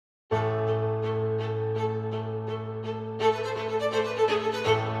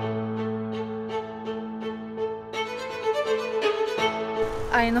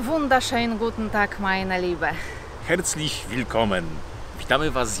Einen wunderschönen guten Tag, meine Liebe. Herzlich willkommen.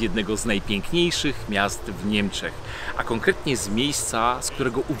 Witamy Was z jednego z najpiękniejszych miast w Niemczech, a konkretnie z miejsca, z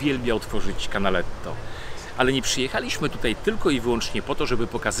którego uwielbiał tworzyć Canaletto. Ale nie przyjechaliśmy tutaj tylko i wyłącznie po to, żeby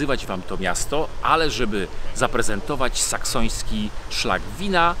pokazywać Wam to miasto, ale żeby zaprezentować saksoński szlak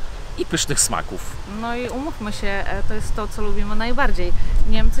wina i pysznych smaków. No i umówmy się, to jest to, co lubimy najbardziej.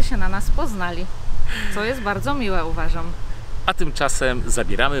 Niemcy się na nas poznali, co jest bardzo miłe, uważam. A tymczasem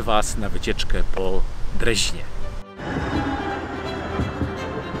zabieramy Was na wycieczkę po Dreźnie.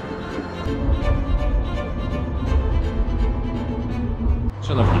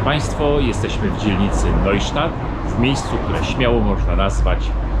 Szanowni Państwo, jesteśmy w dzielnicy Neustadt, w miejscu, które śmiało można nazwać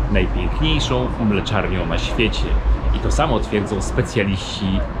najpiękniejszą mleczarnią na świecie. I to samo twierdzą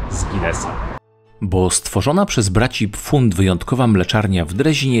specjaliści z Guinnessa. Bo stworzona przez braci Pfund wyjątkowa mleczarnia w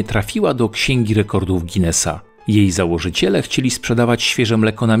Dreźnie trafiła do Księgi Rekordów Guinnessa. Jej założyciele chcieli sprzedawać świeże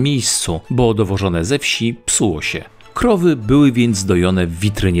mleko na miejscu, bo dowożone ze wsi psuło się. Krowy były więc dojone w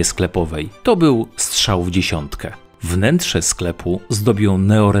witrynie sklepowej. To był strzał w dziesiątkę. Wnętrze sklepu zdobią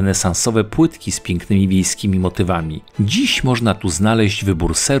neorenesansowe płytki z pięknymi wiejskimi motywami. Dziś można tu znaleźć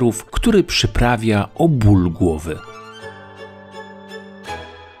wybór serów, który przyprawia o ból głowy.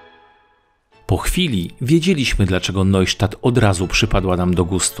 Po chwili wiedzieliśmy, dlaczego Neustadt od razu przypadła nam do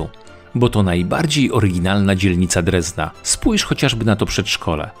gustu. Bo to najbardziej oryginalna dzielnica Drezna. Spójrz chociażby na to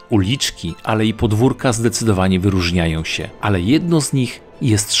przedszkole. Uliczki, ale i podwórka zdecydowanie wyróżniają się. Ale jedno z nich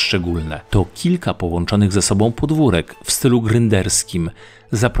jest szczególne. To kilka połączonych ze sobą podwórek w stylu gründerskim,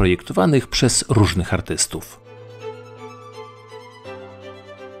 zaprojektowanych przez różnych artystów.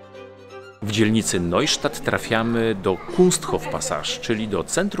 W dzielnicy Neustadt trafiamy do Kunsthofpassage, czyli do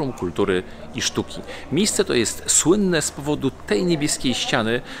Centrum Kultury i Sztuki. Miejsce to jest słynne z powodu tej niebieskiej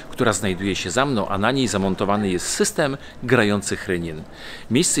ściany, która znajduje się za mną, a na niej zamontowany jest system grających rynien.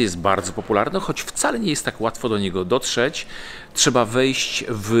 Miejsce jest bardzo popularne, choć wcale nie jest tak łatwo do niego dotrzeć. Trzeba wejść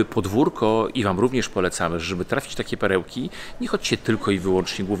w podwórko i Wam również polecamy, że żeby trafić takie perełki, nie chodźcie tylko i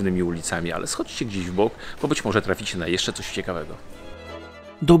wyłącznie głównymi ulicami, ale schodźcie gdzieś w bok, bo być może traficie na jeszcze coś ciekawego.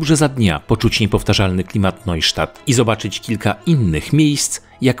 Dobrze za dnia poczuć niepowtarzalny klimat Neustadt i zobaczyć kilka innych miejsc,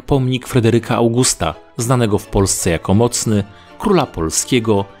 jak pomnik Fryderyka Augusta, znanego w Polsce jako Mocny, króla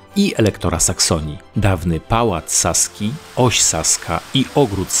polskiego i elektora Saksonii. Dawny pałac saski, oś saska i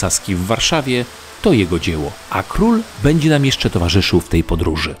ogród saski w Warszawie to jego dzieło, a król będzie nam jeszcze towarzyszył w tej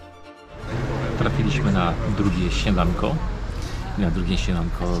podróży. Trafiliśmy na drugie śniadanko. Na drugie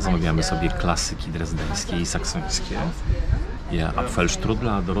śniadanko zamawiamy sobie klasyki drezdeńskie i saksońskie. Ja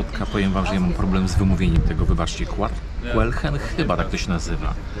Apfelstrudla, a Dorotka, powiem Wam, że ja mam problem z wymówieniem tego, wybaczcie, Quellchen, chyba tak to się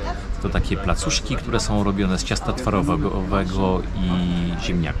nazywa. To takie placuszki, które są robione z ciasta twarowego i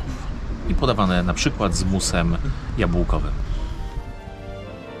ziemniaków. I podawane na przykład z musem jabłkowym.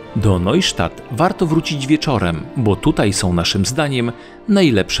 Do Neustadt warto wrócić wieczorem, bo tutaj są naszym zdaniem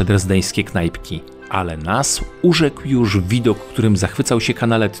najlepsze drezdeńskie knajpki. Ale nas urzekł już widok, którym zachwycał się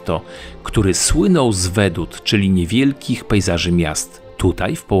Canaletto, który słynął z wedut, czyli niewielkich pejzaży miast.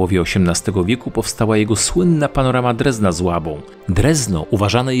 Tutaj w połowie XVIII wieku powstała jego słynna panorama Drezna z Łabą. Drezno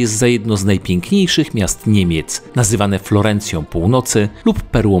uważane jest za jedno z najpiękniejszych miast Niemiec, nazywane Florencją Północy lub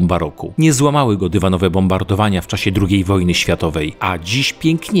perłą baroku. Nie złamały go dywanowe bombardowania w czasie II wojny światowej, a dziś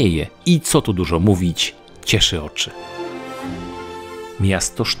pięknieje i co tu dużo mówić, cieszy oczy.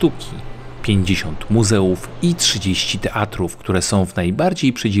 Miasto sztuki. 50 muzeów i 30 teatrów, które są w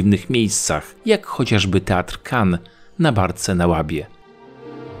najbardziej przedziwnych miejscach, jak chociażby Teatr Cannes na Barce na Łabie.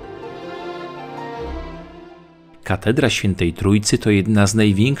 Katedra Świętej Trójcy to jedna z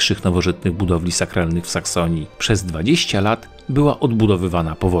największych nowożytnych budowli sakralnych w Saksonii. Przez 20 lat była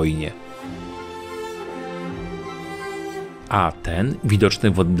odbudowywana po wojnie. A ten,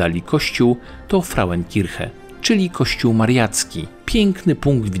 widoczny w oddali kościół, to Frauenkirche, czyli kościół mariacki. Piękny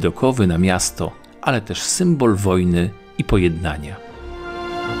punkt widokowy na miasto, ale też symbol wojny i pojednania.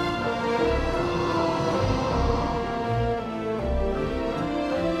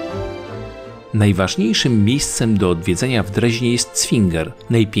 Najważniejszym miejscem do odwiedzenia w Dreźnie jest Zwinger,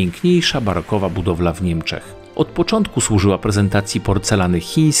 najpiękniejsza barokowa budowla w Niemczech. Od początku służyła prezentacji porcelany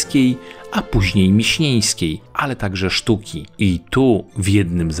chińskiej, a później miśnieńskiej, ale także sztuki. I tu, w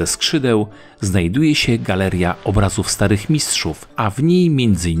jednym ze skrzydeł, znajduje się galeria obrazów starych mistrzów, a w niej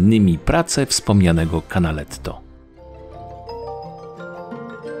m.in. prace wspomnianego Canaletto.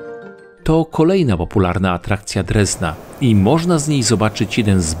 To kolejna popularna atrakcja Drezna i można z niej zobaczyć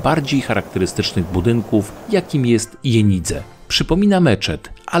jeden z bardziej charakterystycznych budynków, jakim jest Jenidze. Przypomina meczet,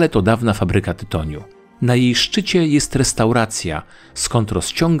 ale to dawna fabryka tytoniu. Na jej szczycie jest restauracja, skąd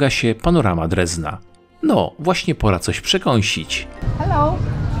rozciąga się panorama Drezna. No, właśnie pora coś przekąsić. Hello.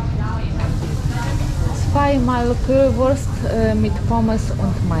 Zweimal Currywurst mit Pommes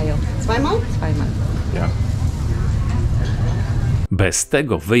und Mayo. Zweimal? Zweimal. Ja. Bez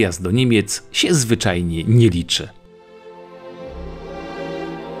tego wyjazd do Niemiec się zwyczajnie nie liczy.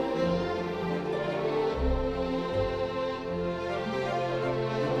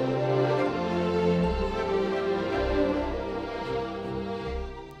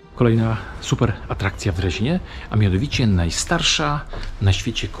 Kolejna super atrakcja w Dreźnie, a mianowicie najstarsza na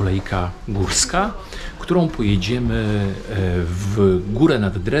świecie kolejka górska, którą pojedziemy w górę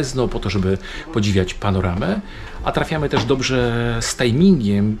nad Drezno po to, żeby podziwiać panoramę. A trafiamy też dobrze z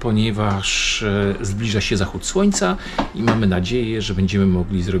timingiem, ponieważ zbliża się zachód słońca i mamy nadzieję, że będziemy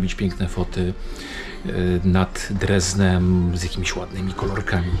mogli zrobić piękne foty nad Dreznem z jakimiś ładnymi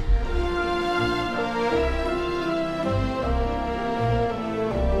kolorkami.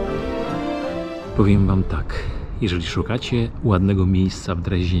 Powiem Wam tak, jeżeli szukacie ładnego miejsca w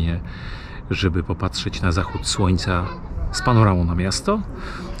Dreźnie, żeby popatrzeć na zachód słońca z panoramą na miasto,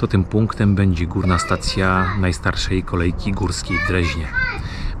 to tym punktem będzie górna stacja najstarszej kolejki górskiej w Dreźnie.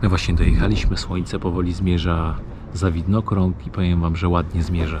 My właśnie dojechaliśmy, słońce powoli zmierza za widnokrąg i powiem Wam, że ładnie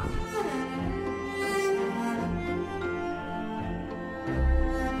zmierza.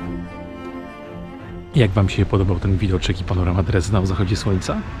 Jak Wam się podobał ten widoczek i panorama Drezna w zachodzie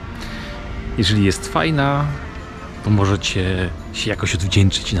słońca? Jeżeli jest fajna, to możecie się jakoś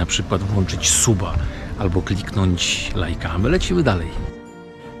odwdzięczyć i na przykład włączyć suba albo kliknąć lajka, a my lecimy dalej.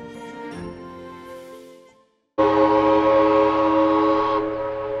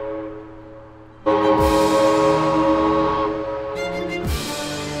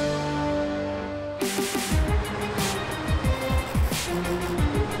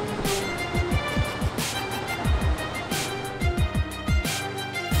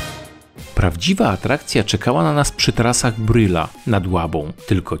 Prawdziwa atrakcja czekała na nas przy tarasach Bryla nad Łabą.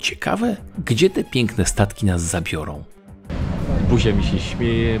 Tylko ciekawe, gdzie te piękne statki nas zabiorą. Buzia mi się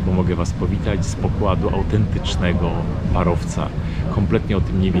śmieje, bo mogę Was powitać z pokładu autentycznego parowca. Kompletnie o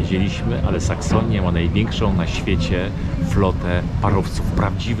tym nie wiedzieliśmy, ale Saksonia ma największą na świecie flotę parowców,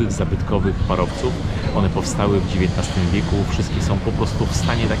 prawdziwych, zabytkowych parowców. One powstały w XIX wieku, wszystkie są po prostu w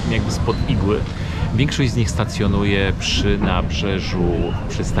stanie takim jakby spod igły. Większość z nich stacjonuje przy nabrzeżu,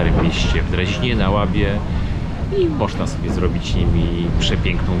 przy Starym Mieście w Dreźnie, na Łabie i można sobie zrobić nimi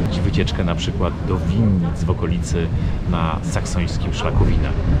przepiękną wycieczkę na przykład do winnic w okolicy na Saksońskim Szlaku Wina.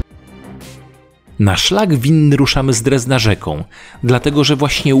 Na szlak winny ruszamy z Drezna rzeką, dlatego że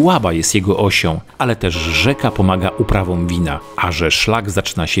właśnie Łaba jest jego osią, ale też rzeka pomaga uprawom wina. A że szlak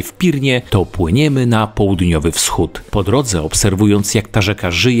zaczyna się w Pirnie, to płyniemy na południowy wschód, po drodze obserwując, jak ta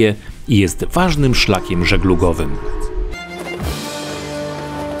rzeka żyje i jest ważnym szlakiem żeglugowym.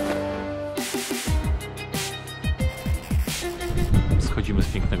 Schodzimy z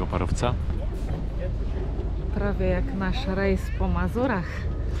pięknego parowca. Prawie jak nasz rejs po Mazurach.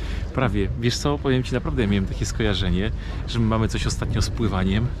 Prawie. Wiesz co, powiem Ci, naprawdę miałem takie skojarzenie, że my mamy coś ostatnio z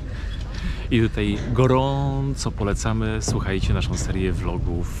pływaniem i tutaj gorąco polecamy, słuchajcie, naszą serię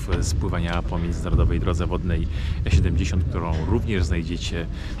vlogów z pływania po międzynarodowej drodze wodnej 70, którą również znajdziecie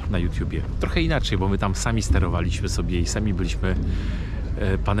na YouTubie. Trochę inaczej, bo my tam sami sterowaliśmy sobie i sami byliśmy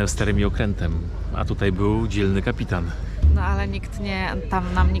panem sterem i okrętem, a tutaj był dzielny kapitan. No ale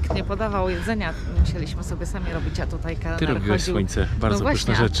nam nikt nie podawał jedzenia, musieliśmy sobie sami robić, a tutaj kelner Ty robiłeś chodził. słońce, bardzo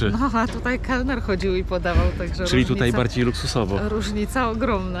pyszne rzeczy. No a tutaj kelner chodził i podawał, także czyli tutaj bardziej luksusowo. Różnica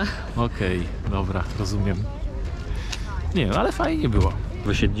ogromna. Okej, dobra, rozumiem. Nie, no ale fajnie było.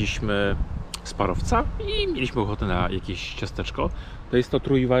 Wysiedliśmy z parowca i mieliśmy ochotę na jakieś ciasteczko. To jest to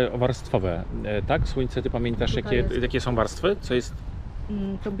trójwarstwowe, tak? Słońce, Ty pamiętasz, jakie są warstwy? Co jest?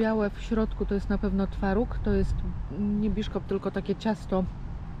 To białe w środku to jest na pewno twaróg, to jest nie biszkopt, tylko takie ciasto.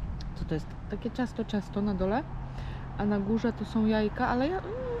 Co to jest? Takie ciasto na dole, a na górze to są jajka, ale ja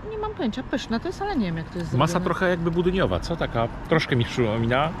nie mam pojęcia, pyszne to jest, ale nie wiem, jak to jest Masa zrobione. trochę jakby budyniowa, co? Taka troszkę mi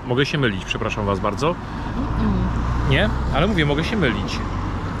przypomina. Mogę się mylić, przepraszam Was bardzo. Nie? Ale mówię, mogę się mylić.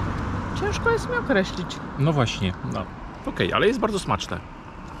 Ciężko jest mi określić. No właśnie, no. Okej, ale jest bardzo smaczne.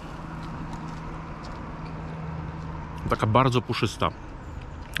 Taka bardzo puszysta.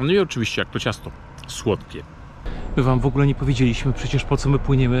 No i oczywiście, jak to ciasto, słodkie. My Wam w ogóle nie powiedzieliśmy przecież, po co my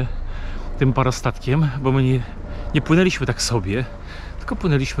płyniemy tym parostatkiem, bo my nie płynęliśmy tak sobie, tylko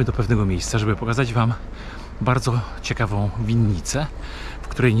płynęliśmy do pewnego miejsca, żeby pokazać Wam bardzo ciekawą winnicę, w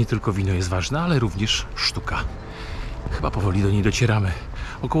której nie tylko wino jest ważne, ale również sztuka. Chyba powoli do niej docieramy.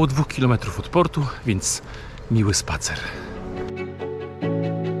 Około 2 km od portu, więc miły spacer.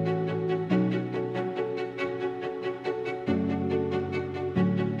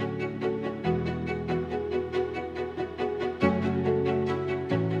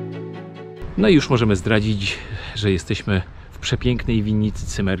 No i już możemy zdradzić, że jesteśmy w przepięknej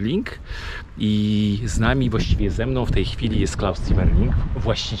winnicy Zimmerling i z nami, właściwie ze mną w tej chwili jest Klaus Zimmerling,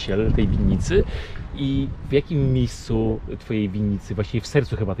 właściciel tej winnicy. I w jakim miejscu twojej winnicy, właściwie w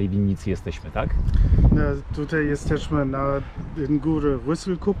sercu chyba tej winnicy jesteśmy, tak? Tutaj jesteśmy na górze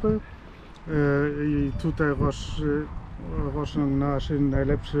Rysselkuppe i tutaj roczą nasze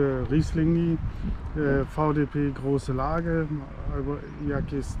najlepsze Rieslingi, VDP große Lage, albo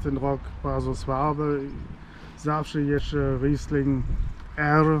jak jest ten rok bardzo słaby, zawsze jeszcze Riesling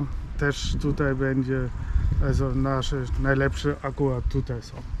R też tutaj będzie, also nasze najlepsze akurat tutaj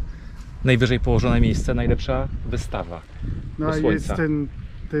są. Najwyżej położone miejsce, najlepsza wystawa do słońca. Jest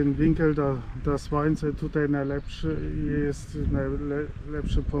ten winkel do słońca tutaj najlepszy, jest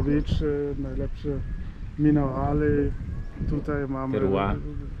najlepsze powietrze, najlepsze minerale. Tutaj mamy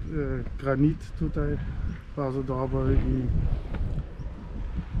granit tutaj, bardzo dobry i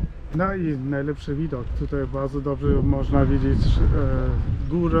najlepszy widok. Tutaj bardzo dobrze można widzieć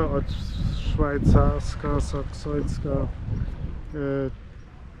górę od szwajcarska, saksońska.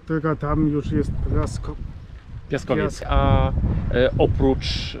 Tylko tam już jest piaskowiec, a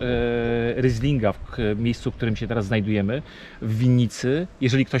oprócz Rieslinga, w miejscu, w którym się teraz znajdujemy, w winnicy,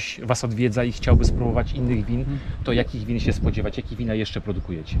 jeżeli ktoś Was odwiedza i chciałby spróbować innych win, to jakich win się spodziewać? Jakie wina jeszcze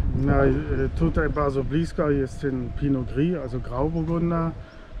produkujecie? No, tutaj bardzo blisko jest ten Pinot Gris, also Grauburgunder.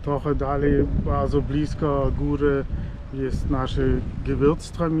 Trochę dalej, bardzo blisko góry jest nasze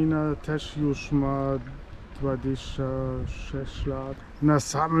Gewürztraminer, też już ma 26 lat. Na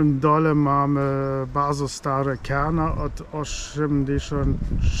samym dole mamy bardzo stare Kerner od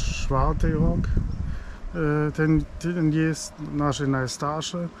 84 rok. Ten jest nasz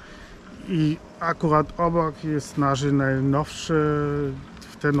najstarszy i akurat obok jest nasz najnowszy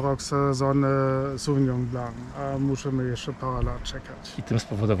w ten rok sezon Sauvignon Blanc, a musimy jeszcze parę lat czekać. I tym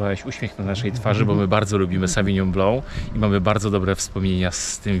spowodowałeś uśmiech na naszej twarzy, bo my bardzo lubimy Sauvignon Blanc i mamy bardzo dobre wspomnienia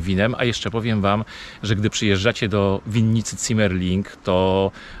z tym winem, a jeszcze powiem Wam, że gdy przyjeżdżacie do winnicy Zimmerling,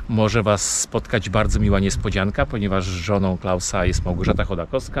 to może Was spotkać bardzo miła niespodzianka, ponieważ żoną Klausa jest Małgorzata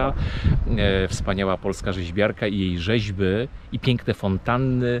Chodakowska, wspaniała polska rzeźbiarka i jej rzeźby i piękne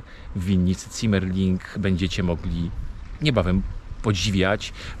fontanny w winnicy Zimmerling będziecie mogli niebawem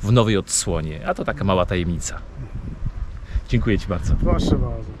podziwiać w nowej odsłonie, a to taka mała tajemnica. Dziękuję Ci bardzo. Proszę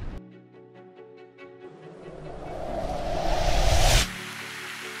bardzo.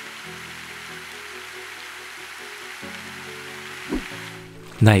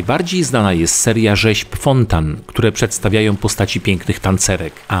 Najbardziej znana jest seria rzeźb fontan, które przedstawiają postaci pięknych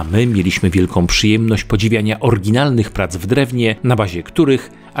tancerek, a my mieliśmy wielką przyjemność podziwiania oryginalnych prac w drewnie, na bazie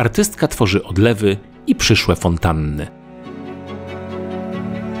których artystka tworzy odlewy i przyszłe fontanny.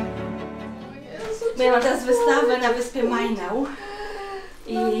 Ja mam teraz wystawę na wyspie Mainau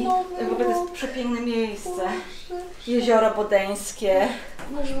i w ogóle to jest przepiękne miejsce. Jezioro bodeńskie,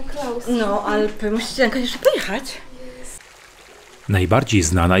 no Alpy, musicie koniecznie pojechać. Najbardziej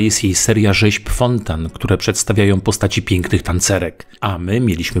znana jest jej seria rzeźb fontan, które przedstawiają postaci pięknych tancerek, a my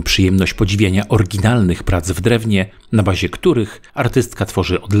mieliśmy przyjemność podziwiania oryginalnych prac w drewnie, na bazie których artystka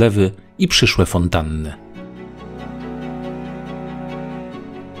tworzy odlewy i przyszłe fontanny.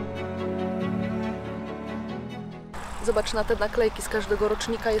 Zobacz, na te naklejki z każdego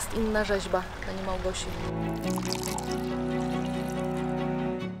rocznika jest inna rzeźba, Pani Małgosi.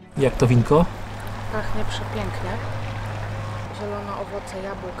 Jak to winko? Pachnie przepięknie. Zielone owoce,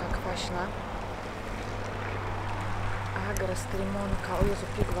 jabłka kwaśne. Agres, limonka, o Jezu,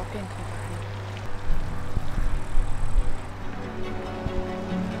 pigwa, pięknie pachnie.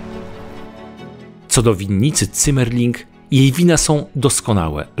 Co do winnicy Zimmerling, jej wina są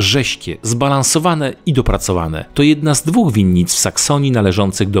doskonałe, rześkie, zbalansowane i dopracowane. To jedna z 2 winnic w Saksonii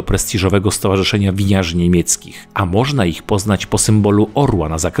należących do prestiżowego stowarzyszenia winiarzy niemieckich, a można ich poznać po symbolu orła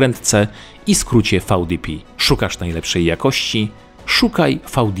na zakrętce i skrócie VDP. Szukasz najlepszej jakości? Szukaj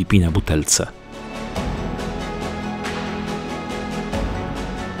VDP na butelce.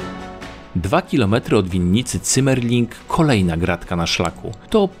 2 kilometry od winnicy Zimmerling kolejna gratka na szlaku.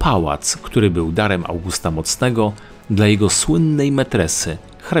 To pałac, który był darem Augusta Mocnego dla jego słynnej metresy,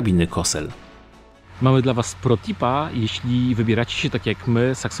 hrabiny Kossel. Mamy dla Was protipa, jeśli wybieracie się tak jak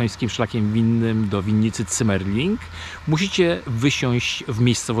my saksońskim szlakiem winnym do winnicy Zimmerling, musicie wysiąść w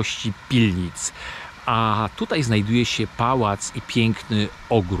miejscowości Pillnitz, a tutaj znajduje się pałac i piękny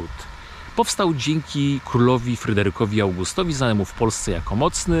ogród. Powstał dzięki królowi Fryderykowi Augustowi, znanemu w Polsce jako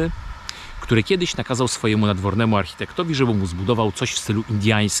Mocny, który kiedyś nakazał swojemu nadwornemu architektowi, żeby mu zbudował coś w stylu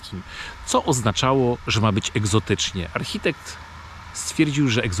indiańskim, co oznaczało, że ma być egzotycznie. Architekt stwierdził,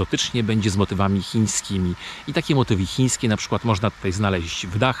 że egzotycznie będzie z motywami chińskimi. I takie motywy chińskie na przykład można tutaj znaleźć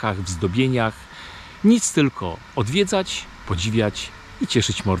w dachach, w zdobieniach. Nic tylko odwiedzać, podziwiać i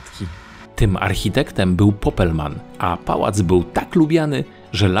cieszyć mordki. Tym architektem był Popelman, a pałac był tak lubiany,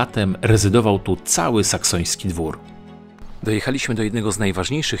 że latem rezydował tu cały saksoński dwór. Dojechaliśmy do jednego z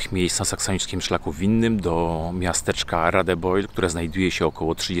najważniejszych miejsc na Saksońskim Szlaku Winnym, do miasteczka Radebeul, które znajduje się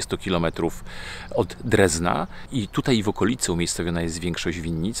około 30 km od Drezna. I tutaj w okolicy umiejscowiona jest większość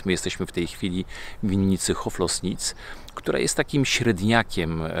winnic. My jesteśmy w tej chwili w winnicy Hoflosnitz, która jest takim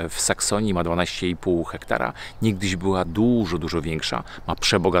średniakiem w Saksonii, ma 12,5 hektara. Niegdyś była dużo większa, ma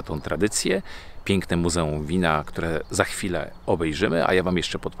przebogatą tradycję. Piękne Muzeum Wina, które za chwilę obejrzymy, a ja Wam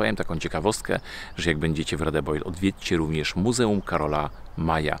jeszcze podpowiem taką ciekawostkę, że jak będziecie w Radebeul, odwiedźcie również Muzeum Karola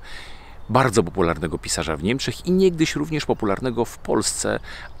Maja, bardzo popularnego pisarza w Niemczech i niegdyś również popularnego w Polsce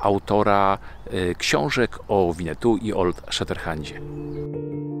autora książek o Winnetou i Old Shatterhandzie.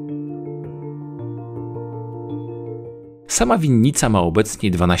 Sama winnica ma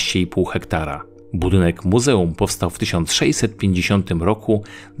obecnie 12,5 hektara. Budynek muzeum powstał w 1650 roku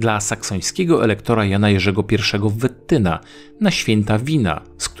dla saksońskiego elektora Jana Jerzego I Wettyna na święta wina,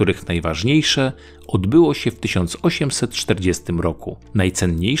 z których najważniejsze odbyło się w 1840 roku.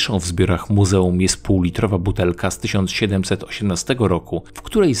 Najcenniejszą w zbiorach muzeum jest półlitrowa butelka z 1718 roku, w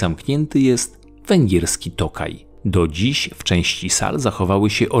której zamknięty jest węgierski tokaj. Do dziś w części sal zachowały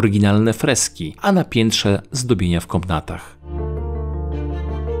się oryginalne freski, a na piętrze zdobienia w komnatach.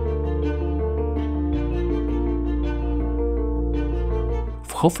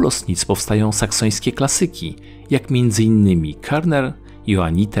 W Hoflosnitz powstają saksońskie klasyki, jak m.in. Kerner,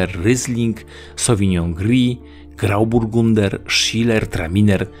 Johanniter, Riesling, Sauvignon Gris, Grauburgunder, Schiller,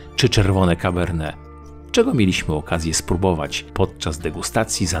 Traminer czy czerwone Cabernet, czego mieliśmy okazję spróbować podczas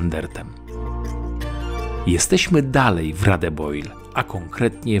degustacji z Andertem. Jesteśmy dalej w Radebeul, a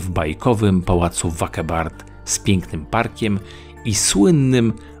konkretnie w bajkowym pałacu Wackerbad z pięknym parkiem i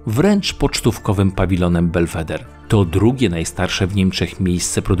słynnym, wręcz pocztówkowym pawilonem Belvedere. To drugie najstarsze w Niemczech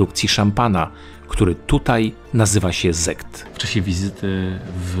miejsce produkcji szampana, który tutaj nazywa się Sekt. W czasie wizyty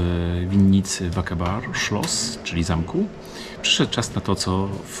w winnicy Wackerbad Schloss, czyli zamku, przyszedł czas na to, co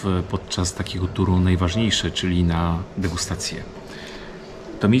podczas takiego turu najważniejsze, czyli na degustację.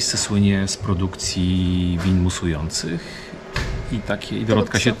 To miejsce słynie z produkcji win musujących i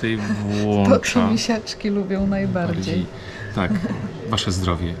Dorotka się tutaj włącza. To, co misiaczki lubią najbardziej. Tak, wasze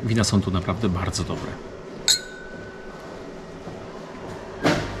zdrowie. Wina są tu naprawdę bardzo dobre.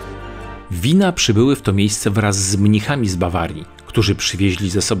 Wina przybyły w to miejsce wraz z mnichami z Bawarii, którzy przywieźli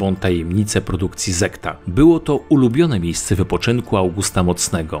ze sobą tajemnicę produkcji Sekta. Było to ulubione miejsce wypoczynku Augusta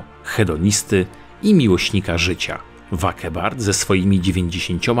Mocnego, hedonisty i miłośnika życia. Wackerbad ze swoimi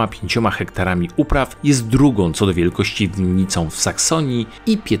 95 hektarami upraw jest drugą co do wielkości winnicą w Saksonii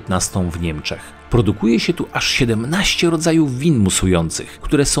i 15 w Niemczech. Produkuje się tu aż 17 rodzajów win musujących,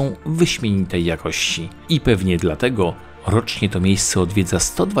 które są wyśmienitej jakości. I pewnie dlatego rocznie to miejsce odwiedza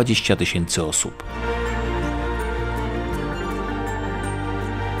 120 000 osób.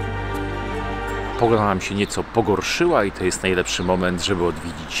 Pogoda nam się nieco pogorszyła i to jest najlepszy moment, żeby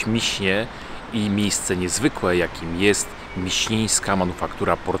odwiedzić Miśnie i miejsce niezwykłe, jakim jest miśnieńska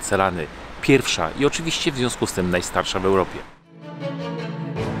manufaktura porcelany. Pierwsza i oczywiście w związku z tym najstarsza w Europie.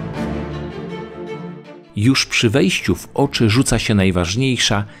 Już przy wejściu w oczy rzuca się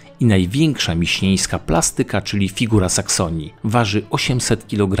najważniejsza i największa miśnieńska plastyka, czyli figura Saksonii. Waży 800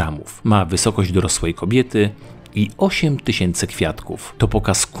 kg, ma wysokość dorosłej kobiety i 8000 kwiatków. To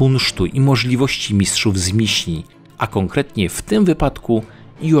pokaz kunsztu i możliwości mistrzów z Miśni, a konkretnie w tym wypadku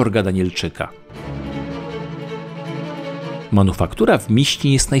Jorga Danielczyka. Manufaktura w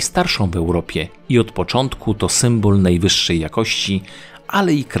Miśni jest najstarszą w Europie i od początku to symbol najwyższej jakości,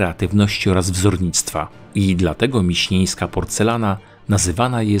 ale i kreatywności oraz wzornictwa. I dlatego miśnieńska porcelana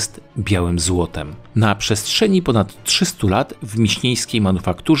nazywana jest białym złotem. Na przestrzeni ponad 300 lat w miśnieńskiej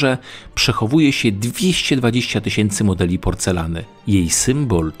manufakturze przechowuje się 220 000 modeli porcelany. Jej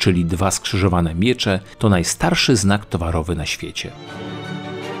symbol, czyli 2 skrzyżowane miecze, to najstarszy znak towarowy na świecie.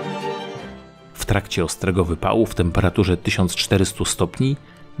 W trakcie ostrego wypału w temperaturze 1400 stopni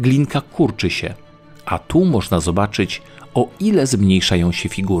glinka kurczy się, a tu można zobaczyć, o ile zmniejszają się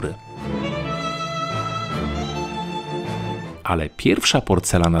figury. Ale pierwsza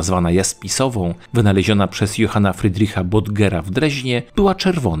porcelana zwana jaspisową, wynaleziona przez Johanna Friedricha Bodgera w Dreźnie, była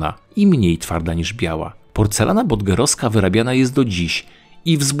czerwona i mniej twarda niż biała. Porcelana bodgerowska wyrabiana jest do dziś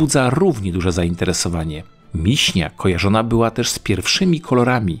i wzbudza równie duże zainteresowanie. Miśnia kojarzona była też z pierwszymi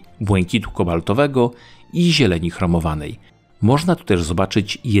kolorami błękitu kobaltowego i zieleni chromowanej. Można tu też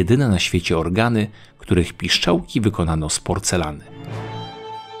zobaczyć jedyne na świecie organy, których piszczałki wykonano z porcelany.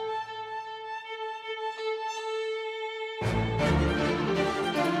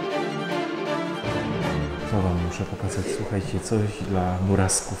 To wam muszę pokazać, słuchajcie, coś dla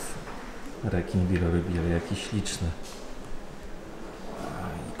murasków. Rekin wielorybi, ale jakiś śliczny.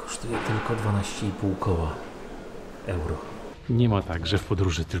 I kosztuje tylko 12,5 koła euro. Nie ma tak, że w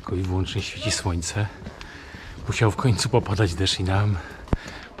podróży tylko i wyłącznie świeci słońce. Musiał w końcu popadać deszcz i nam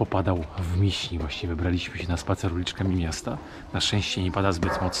popadał w Miśni. Właśnie wybraliśmy się na spacer uliczkami miasta. Na szczęście nie pada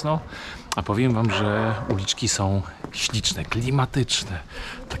zbyt mocno. A powiem wam, że uliczki są śliczne, klimatyczne.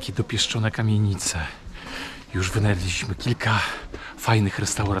 Takie dopieszczone kamienice. Już wynaleźliśmy kilka fajnych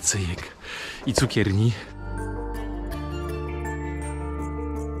restauracyjek i cukierni.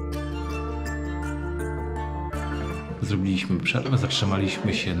 Zrobiliśmy przerwę,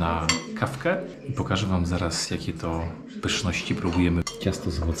 zatrzymaliśmy się na kawkę i pokażę wam zaraz, jakie to pyszności próbujemy.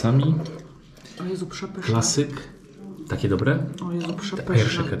 Ciasto z owocami. O Jezu, przepyszne. Klasyk. Takie dobre? O Jezu, przepyszne.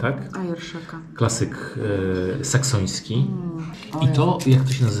 Eierszykę, tak? Eierszyka. Klasyk saksoński. I to, jak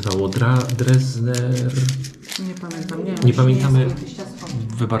to się nazywało? Drezner... Nie pamiętam. Nie pamiętamy,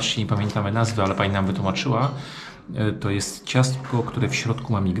 wybaczcie, nie pamiętamy nazwy, ale pani nam wytłumaczyła. To jest ciastko, które w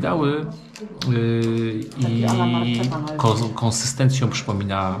środku ma migdały i konsystencją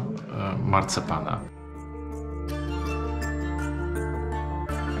przypomina marcepana.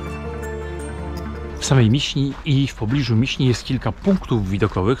 W samej Miśni i w pobliżu Miśni jest kilka punktów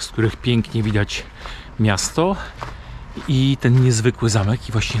widokowych, z których pięknie widać miasto i ten niezwykły zamek.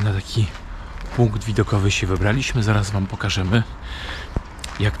 I właśnie na taki punkt widokowy się wybraliśmy. Zaraz wam pokażemy,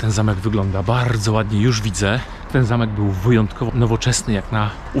 jak ten zamek wygląda. Bardzo ładnie już widzę. Ten zamek był wyjątkowo nowoczesny jak na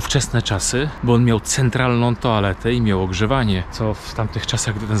ówczesne czasy, bo on miał centralną toaletę i miał ogrzewanie, co w tamtych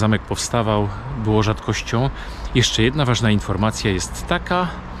czasach, gdy ten zamek powstawał, było rzadkością. Jeszcze jedna ważna informacja jest taka,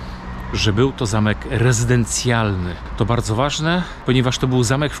 że był to zamek rezydencjalny. To bardzo ważne, ponieważ to był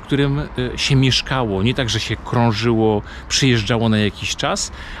zamek, w którym się mieszkało. Nie tak, że się krążyło, przyjeżdżało na jakiś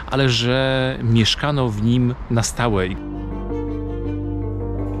czas, ale że mieszkano w nim na stałe.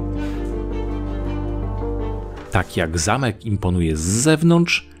 Tak jak zamek imponuje z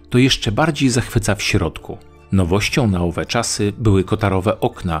zewnątrz, to jeszcze bardziej zachwyca w środku. Nowością na owe czasy były kotarowe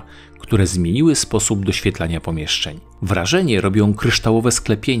okna, które zmieniły sposób doświetlania pomieszczeń. Wrażenie robią kryształowe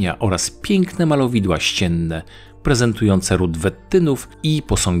sklepienia oraz piękne malowidła ścienne, prezentujące ród wettynów i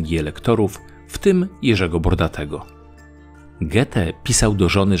posągi elektorów, w tym Jerzego Bordatego. Goethe pisał do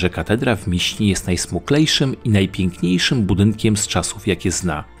żony, że katedra w Miśni jest najsmuklejszym i najpiękniejszym budynkiem z czasów, jakie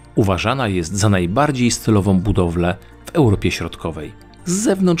zna. Uważana jest za najbardziej stylową budowlę w Europie Środkowej. Z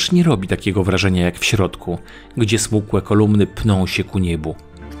zewnątrz nie robi takiego wrażenia jak w środku, gdzie smukłe kolumny pną się ku niebu.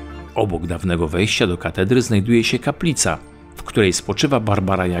 Obok dawnego wejścia do katedry znajduje się kaplica, w której spoczywa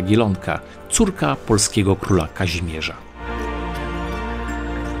Barbara Jagiellonka, córka polskiego króla Kazimierza.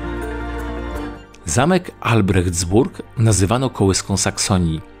 Zamek Albrechtsburg nazywano kołyską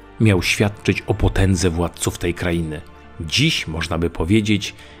Saksonii. Miał świadczyć o potędze władców tej krainy. Dziś można by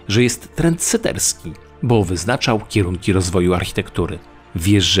powiedzieć, że jest trendsetterski, bo wyznaczał kierunki rozwoju architektury.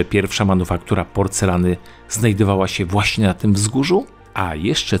 Wiesz, że pierwsza manufaktura porcelany znajdowała się właśnie na tym wzgórzu? A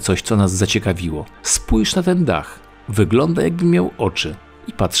jeszcze coś, co nas zaciekawiło. Spójrz na ten dach. Wygląda, jakby miał oczy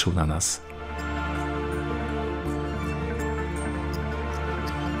i patrzył na nas.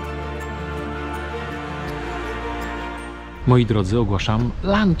 Moi drodzy, ogłaszam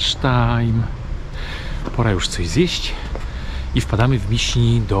lunchtime. Pora już coś zjeść i wpadamy w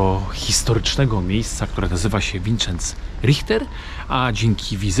Miśni do historycznego miejsca, które nazywa się Vincenz Richter, a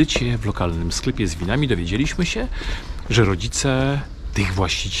dzięki wizycie w lokalnym sklepie z winami dowiedzieliśmy się, że rodzice tych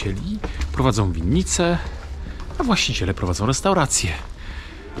właścicieli prowadzą winnice, a właściciele prowadzą restaurację.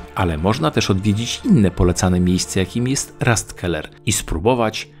 Ale można też odwiedzić inne polecane miejsce, jakim jest Rastkeller i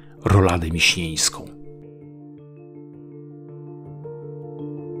spróbować roladę miśnieńską.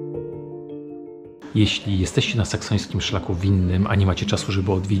 Jeśli jesteście na Saksońskim Szlaku Winnym, a nie macie czasu,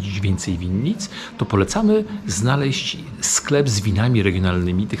 żeby odwiedzić więcej winnic, to polecamy znaleźć sklep z winami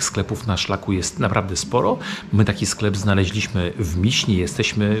regionalnymi. Tych sklepów na szlaku jest naprawdę sporo. My taki sklep znaleźliśmy w Miśni,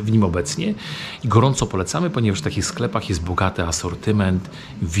 jesteśmy w nim obecnie i gorąco polecamy, ponieważ w takich sklepach jest bogaty asortyment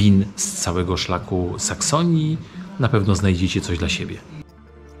win z całego szlaku Saksonii. Na pewno znajdziecie coś dla siebie.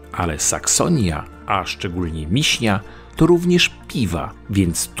 Ale Saksonia, a szczególnie Miśnia, to również piwa,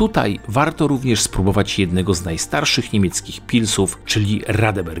 więc tutaj warto również spróbować jednego z najstarszych niemieckich pilsów, czyli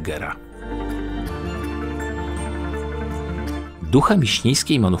Radebergera. Ducha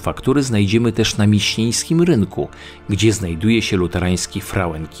miśnieńskiej manufaktury znajdziemy też na miśnieńskim rynku, gdzie znajduje się luterański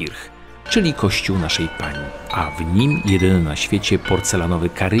Frauenkirch. czyli kościół naszej Pani, a w nim jedyny na świecie porcelanowy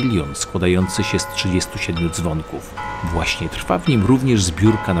karylion składający się z 37 dzwonków. Właśnie trwa w nim również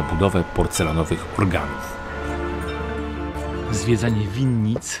zbiórka na budowę porcelanowych organów. Zwiedzanie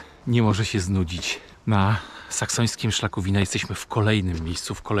winnic nie może się znudzić. Na Saksońskim Szlaku Wina jesteśmy w kolejnym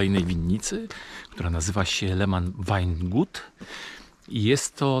miejscu, w kolejnej winnicy, która nazywa się Lehmann Weingut. I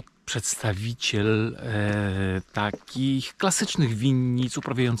jest to przedstawiciel takich klasycznych winnic,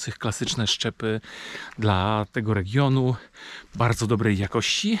 uprawiających klasyczne szczepy dla tego regionu, bardzo dobrej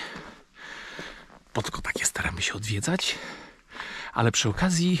jakości. Bo tylko takie staramy się odwiedzać. Ale przy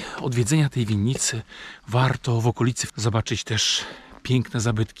okazji odwiedzenia tej winnicy warto w okolicy zobaczyć też piękne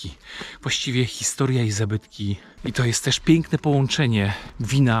zabytki. Właściwie historia i zabytki. I to jest też piękne połączenie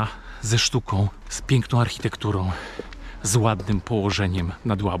wina ze sztuką, z piękną architekturą, z ładnym położeniem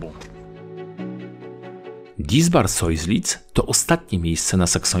nad Łabą. Diesbar Soislitz to ostatnie miejsce na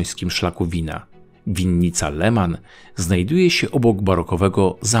Saksońskim Szlaku Wina. Winnica Lehmann znajduje się obok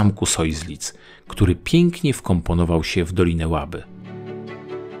barokowego zamku Soislitz, który pięknie wkomponował się w Dolinę Łaby.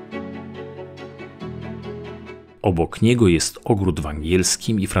 Obok niego jest ogród w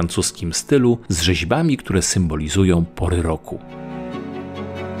angielskim i francuskim stylu z rzeźbami, które symbolizują pory roku.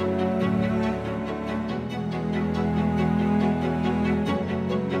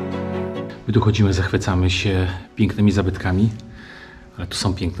 My tu chodzimy, zachwycamy się pięknymi zabytkami, ale tu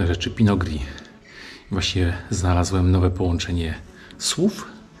są piękne rzeczy. Pinot Gris. Właśnie znalazłem nowe połączenie słów.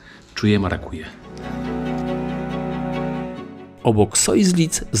 Czuję marakuję. Obok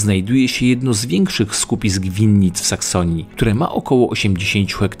Soislitz znajduje się jedno z większych skupisk winnic w Saksonii, które ma około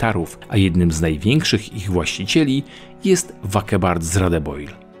 80 hektarów, a jednym z największych ich właścicieli jest Wackebarth z Radebeul.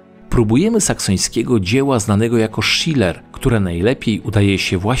 Próbujemy saksońskiego dzieła znanego jako Schiller, które najlepiej udaje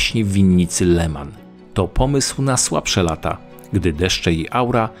się właśnie w winnicy Lehmann. To pomysł na słabsze lata, gdy deszcze i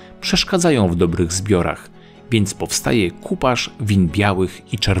aura przeszkadzają w dobrych zbiorach, więc powstaje kupaż win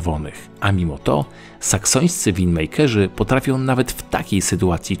białych i czerwonych. A mimo to saksońscy winmakerzy potrafią nawet w takiej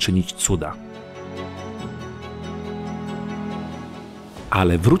sytuacji czynić cuda.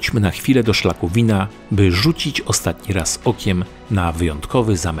 Ale wróćmy na chwilę do szlaku wina, by rzucić ostatni raz okiem na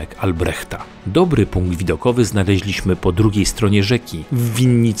wyjątkowy zamek Albrechta. Dobry punkt widokowy znaleźliśmy po drugiej stronie rzeki, w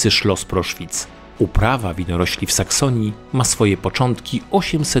winnicy Schloss Proschwitz. Uprawa winorośli w Saksonii ma swoje początki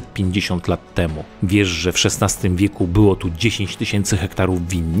 850 lat temu. Wiesz, że w XVI wieku było tu 10 000 hektarów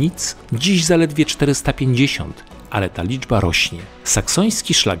winnic? Dziś zaledwie 450, ale ta liczba rośnie.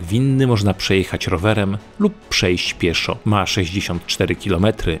 Saksoński Szlak Winny można przejechać rowerem lub przejść pieszo. Ma 64 km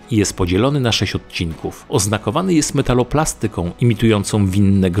i jest podzielony na 6 odcinków. Oznakowany jest metaloplastyką imitującą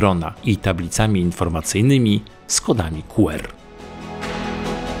winne grona i tablicami informacyjnymi z kodami QR.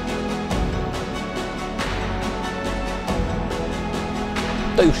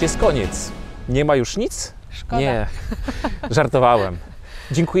 To już jest koniec. Nie ma już nic? Szkoda. Nie, żartowałem.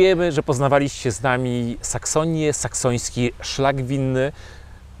 Dziękujemy, że poznawaliście z nami Saksonię, Saksoński Szlak Winny.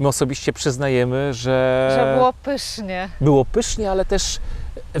 My osobiście przyznajemy, że było pysznie. Było pysznie, ale też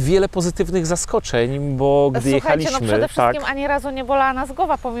wiele pozytywnych zaskoczeń, bo gdy jechaliśmy... No przede wszystkim ani razu nie bolała nas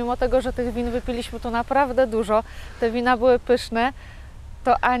głowa, pomimo tego, że tych win wypiliśmy tu naprawdę dużo. Te wina były pyszne,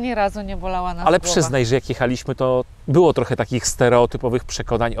 to ani razu nie bolała nas Ale głowa. przyznaj, że jak jechaliśmy, to było trochę takich stereotypowych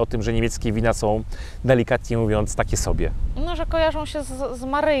przekonań o tym, że niemieckie wina są, delikatnie mówiąc, takie sobie. No, że kojarzą się z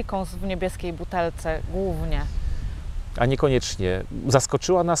Maryjką w niebieskiej butelce głównie. A niekoniecznie.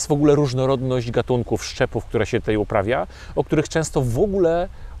 Zaskoczyła nas w ogóle różnorodność gatunków szczepów, które się tutaj uprawia, o których często w ogóle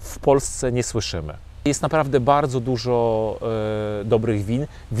w Polsce nie słyszymy. Jest naprawdę bardzo dużo dobrych win.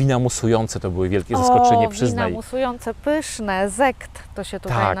 Wina musujące to były wielkie zaskoczenie, przyznaj. Wina musujące, pyszne, zekt to się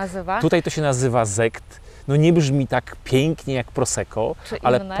tutaj nazywa. Tutaj to się nazywa zekt. No nie brzmi tak pięknie jak Prosecco,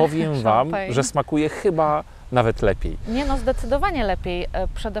 ale powiem Wam, że smakuje chyba nawet lepiej. Nie no, zdecydowanie lepiej.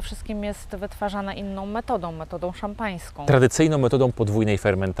 Przede wszystkim jest wytwarzane inną metodą szampańską. Tradycyjną metodą podwójnej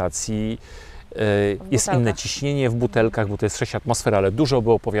fermentacji. Jest inne ciśnienie w butelkach, bo to jest 6 atmosfer, ale dużo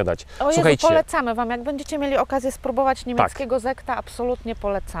by opowiadać. Słuchajcie, polecamy Wam, jak będziecie mieli okazję spróbować niemieckiego zekta, absolutnie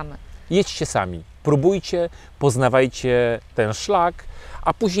polecamy. Jedźcie sami, próbujcie, poznawajcie ten szlak,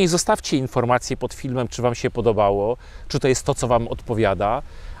 a później zostawcie informacje pod filmem, czy Wam się podobało, czy to jest to, co Wam odpowiada.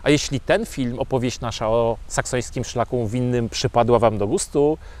 A jeśli ten film, opowieść nasza o Saksońskim Szlaku Winnym przypadła Wam do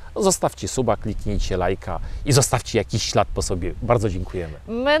gustu, zostawcie suba, kliknijcie lajka i zostawcie jakiś ślad po sobie. Bardzo dziękujemy.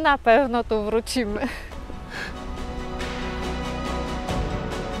 My na pewno tu wrócimy.